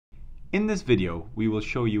In this video, we will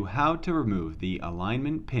show you how to remove the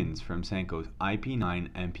alignment pins from SENKO's IP-9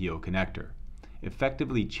 MPO connector,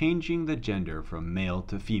 effectively changing the gender from male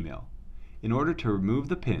to female. In order to remove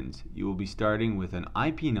the pins, you will be starting with an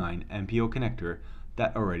IP-9 MPO connector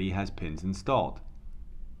that already has pins installed.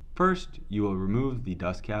 First, you will remove the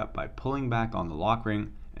dust cap by pulling back on the lock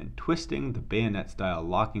ring and twisting the bayonet-style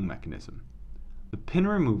locking mechanism. The pin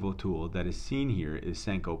removal tool that is seen here is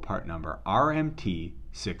SENKO part number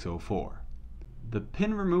RMT604. The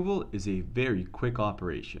pin removal is a very quick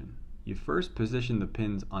operation. You first position the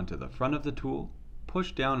pins onto the front of the tool,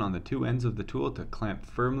 push down on the two ends of the tool to clamp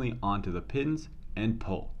firmly onto the pins, and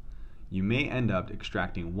pull. You may end up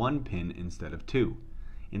extracting one pin instead of two.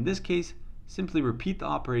 In this case, simply repeat the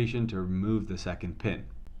operation to remove the second pin.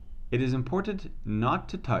 It is important not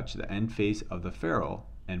to touch the end face of the ferrule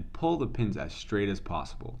and pull the pins as straight as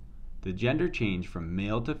possible. The gender change from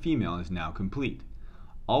male to female is now complete.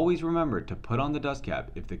 Always remember to put on the dust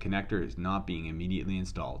cap if the connector is not being immediately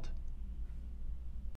installed.